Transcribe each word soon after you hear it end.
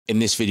In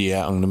this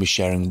video, I'm going to be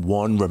sharing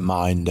one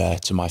reminder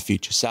to my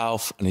future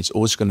self, and it's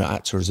also going to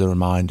act as a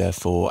reminder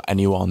for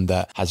anyone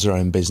that has their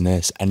own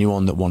business,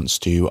 anyone that wants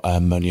to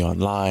earn money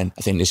online.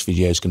 I think this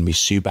video is going to be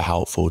super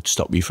helpful to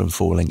stop you from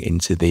falling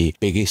into the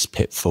biggest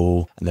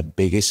pitfall and the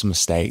biggest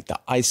mistake that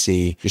I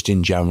see just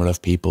in general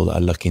of people that are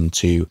looking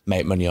to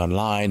make money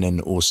online, and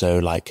also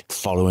like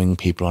following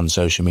people on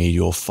social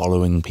media or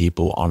following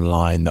people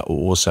online that are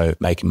also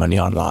making money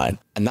online.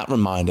 And that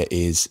reminder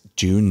is,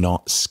 do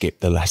not skip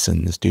the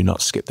lessons, do not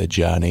skip the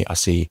journey. I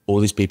see all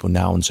these people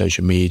now on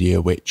social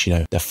media, which,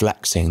 they're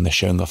flexing, they're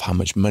showing off how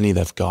much money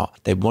they've got.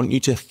 They want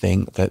you to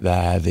think that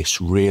they're this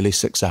really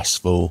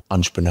successful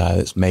entrepreneur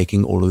that's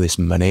making all of this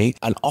money.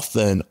 And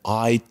often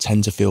I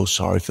tend to feel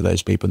sorry for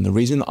those people. And the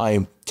reason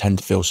I tend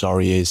to feel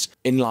sorry is,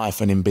 in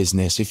life and in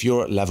business, if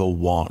you're at level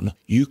 1,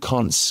 you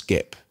can't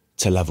skip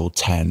to level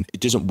 10. It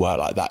doesn't work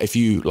like that. If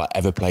you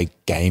ever played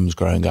games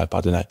growing up,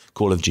 I don't know,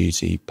 Call of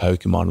Duty,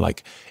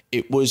 Pokemon,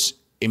 it was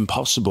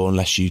impossible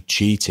unless you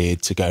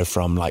cheated to go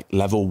from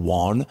level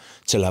 1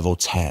 to level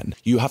 10.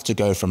 You have to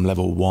go from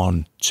level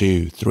 1,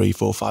 2, 3,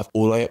 4, 5,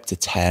 all the way up to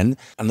 10.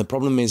 And the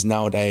problem is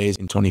nowadays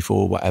in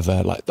 24,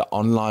 whatever, the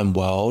online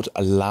world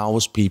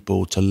allows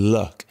people to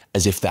look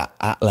as if they're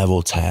at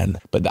level 10,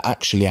 but they're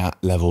actually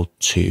at level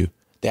 2.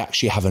 They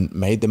actually haven't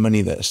made the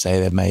money that they say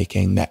they're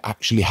making. They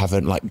actually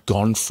haven't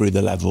gone through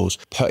the levels,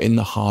 put in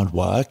the hard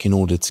work in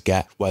order to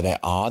get where they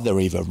are. They're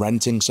either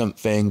renting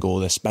something, or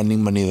they're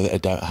spending money that they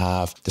don't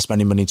have. They're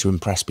spending money to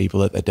impress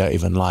people that they don't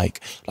even like.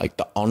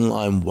 The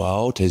online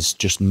world has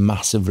just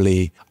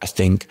massively, I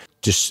think,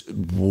 just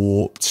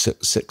warped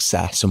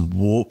success and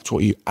warped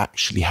what you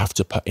actually have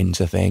to put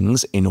into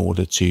things in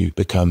order to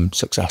become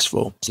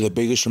successful. So the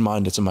biggest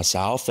reminder to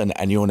myself and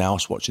anyone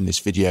else watching this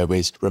video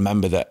is,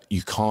 remember that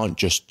you can't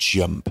just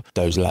jump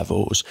those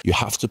levels. You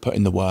have to put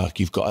in the work.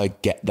 You've got to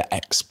get the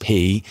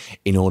XP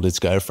in order to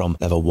go from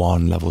level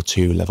 1, level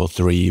 2, level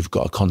 3. You've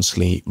got to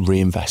constantly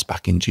reinvest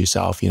back into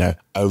yourself.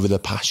 Over the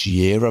past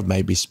year, I've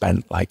maybe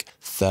spent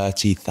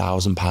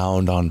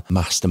 £30,000 on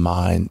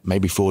mastermind,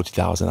 maybe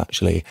 40,000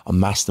 actually, on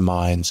masterminds,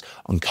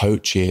 on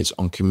coaches,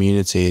 on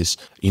communities.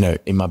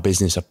 In my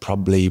business, I've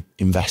probably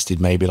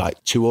invested maybe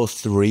 £200,000 or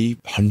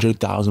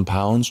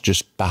 £300,000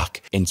 just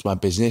back into my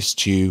business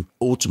to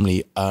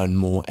ultimately earn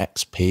more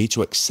XP,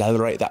 to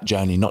accelerate that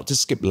journey, not to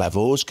skip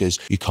levels, because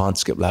you can't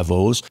skip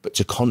levels, but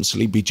to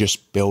constantly be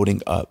just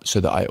building up so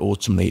that I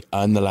ultimately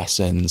earn the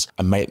lessons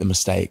and make the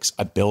mistakes.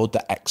 I build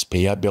the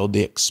XP, I build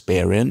the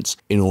experience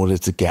in order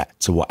to get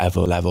to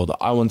whatever level that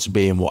I want to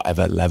be and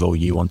whatever level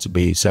you want to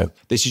be. So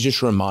this is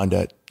just a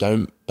reminder,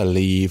 don't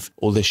believe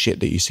all this shit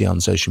that you see on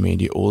social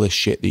media, all this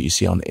shit that you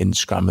see on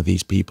Instagram of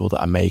these people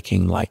that are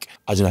making I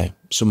don't know,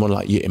 someone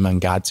like Uthman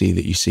Gadzhi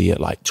that you see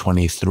at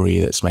 23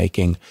 that's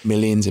making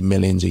millions and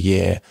millions a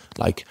year.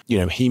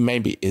 He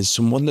maybe is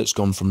someone that's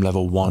gone from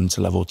level 1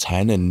 to level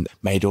 10 and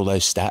made all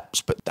those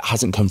steps, but that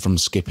hasn't come from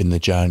skipping the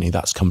journey.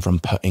 That's come from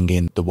putting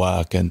in the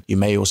work. And you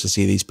may also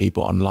see these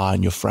people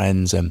online, your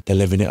friends, and they're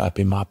living it up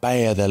in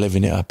Marbella, they're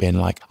living it up in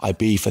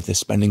Ibiza, they're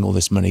spending all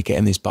this money,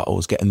 getting these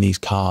bottles, getting these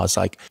cars.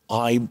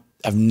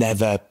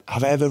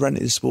 Have I ever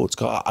rented a sports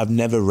car? I've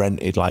never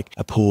rented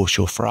a Porsche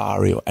or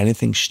Ferrari or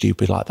anything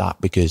stupid like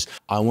that, because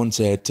I want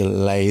to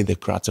delay the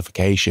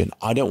gratification.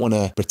 I don't want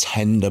to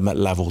pretend I'm at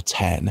level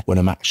 10 when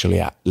I'm actually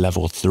at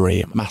level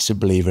 3. I'm a massive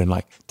believer in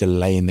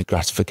delaying the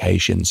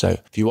gratification. So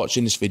if you're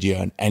watching this video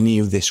and any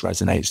of this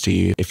resonates to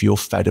you, if you're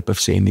fed up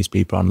of seeing these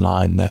people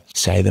online that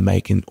say they're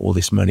making all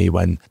this money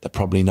when they're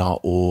probably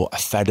not, or are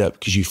fed up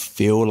because you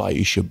feel like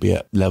you should be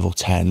at level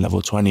 10,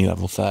 level 20,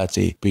 level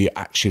 30, but you're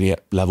actually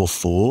at level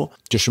 4,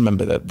 just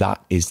remember that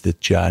that is the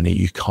journey.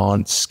 You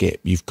can't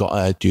skip. You've got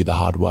to do the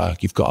hard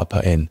work. You've got to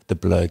put in the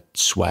blood,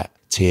 sweat,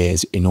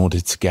 tears in order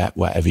to get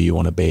wherever you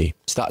want to be.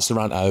 So that's the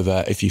rant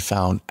over. If you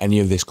found any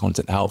of this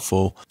content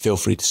helpful, feel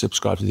free to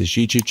subscribe to this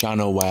YouTube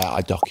channel where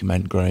I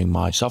document growing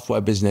my software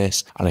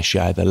business, and I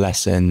share the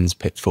lessons,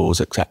 pitfalls,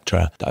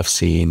 etc. that I've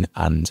seen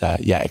and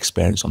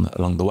experienced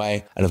along the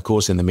way. And of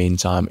course, in the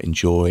meantime,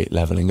 enjoy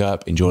leveling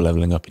up in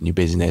your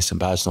business and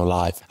personal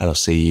life, and I'll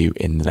see you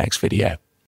in the next video.